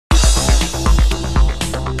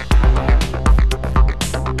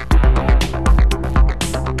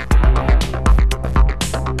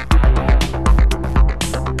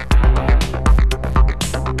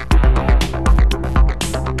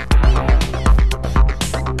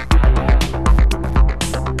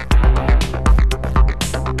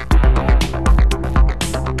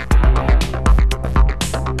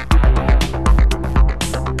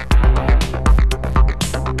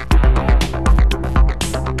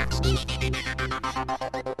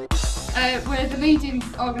We're the leading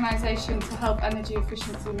organisation to help energy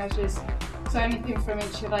efficiency measures, so anything from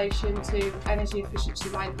insulation to energy efficiency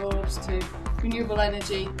light bulbs to renewable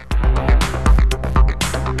energy.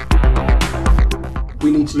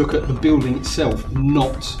 We need to look at the building itself,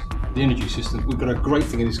 not the energy system. We've got a great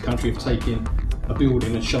thing in this country of taking a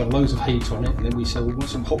building and shoving loads of heat on it, and then we say we want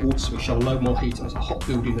some hot water, so we shove a load more heat on it. It's a hot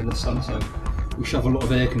building than the sun, so we shove a lot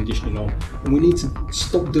of air conditioning on. And we need to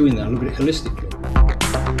stop doing that and look at it holistically.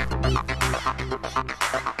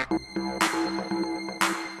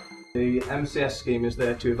 The MCS scheme is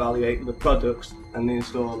there to evaluate the products and the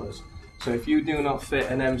installers. So if you do not fit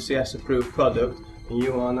an MCS approved product and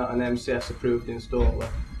you are not an MCS approved installer,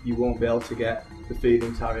 you won't be able to get the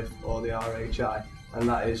feed-in tariff or the RHI, and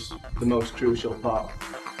that is the most crucial part.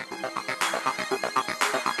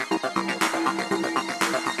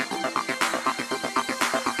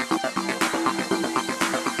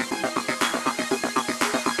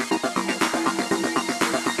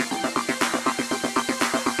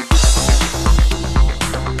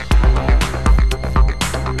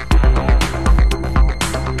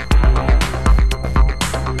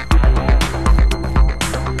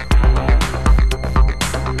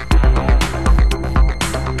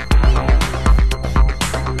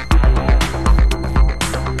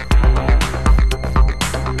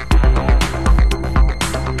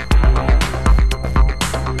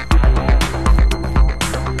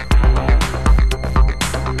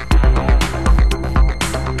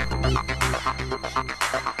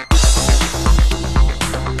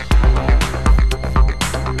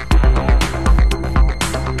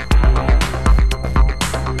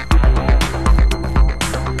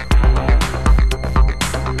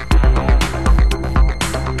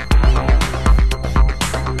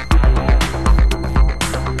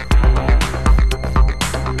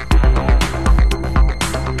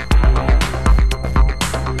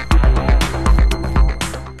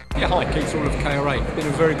 Hi, Keith Hall of KRA. Been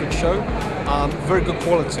a very good show, very good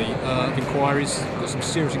quality of inquiries. Got some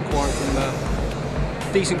serious inquiry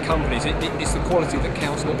from decent companies. It's the quality that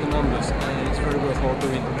counts, not the numbers, and it's very worthwhile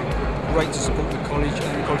doing. Great to support the college,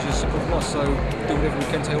 and the college is supporting us, so do whatever we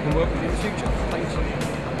can to help them work with you in the future. Thanks.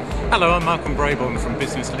 Hello, I'm Malcolm Brayborn from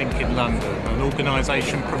Business Link in London, an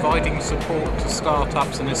organisation providing support to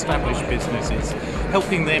start-ups and established businesses,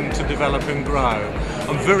 helping them to develop and grow.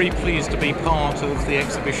 I'm very pleased to be part of the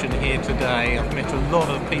exhibition here today. I've met a lot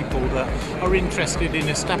of people that are interested in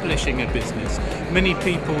establishing a business. Many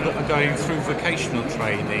people that are going through vocational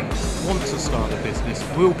training want to start a business,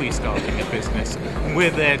 will be starting a business, and we're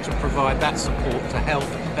there to provide that support to help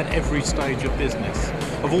at every stage of business.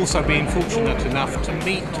 I've also been fortunate enough to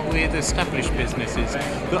meet with established businesses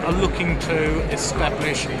that are looking to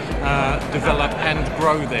establish, develop and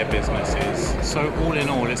grow their businesses. So all in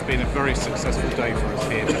all, it's been a very successful day for us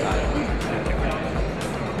here today. Thank you.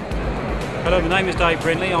 Hello, my name is Dave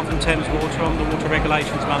Brindley. I'm from Thames Water. I'm the Water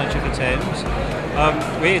Regulations Manager for Thames.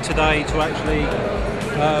 We're here today to actually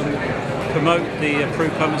promote the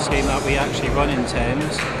approved plumbing scheme that we actually run in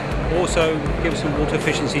Thames. Also give some water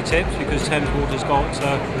efficiency tips, because Thames Water's got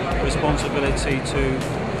a responsibility to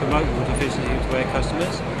promote water efficiency to their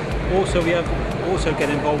customers. Also, we get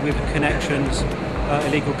involved with connections,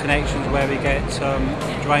 illegal connections, where we get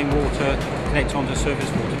drain water connected onto surface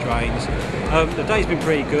water drains. The day's been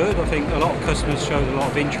pretty good. I think a lot of customers showed a lot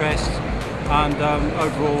of interest, and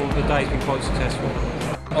overall the day's been quite successful.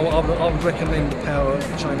 I would recommend the Power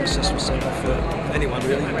Training Assessment Centre for anyone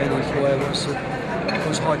really, any employer wants a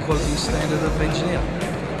high quality standard of engineer.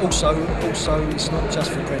 Also, it's not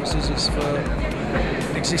just for apprentices, it's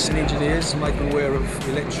for existing engineers to make them aware of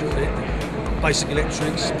basic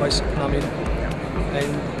electrics, basic plumbing,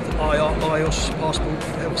 and IOS, passport,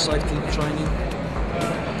 health safety training.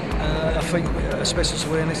 I think specialist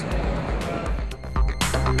awareness.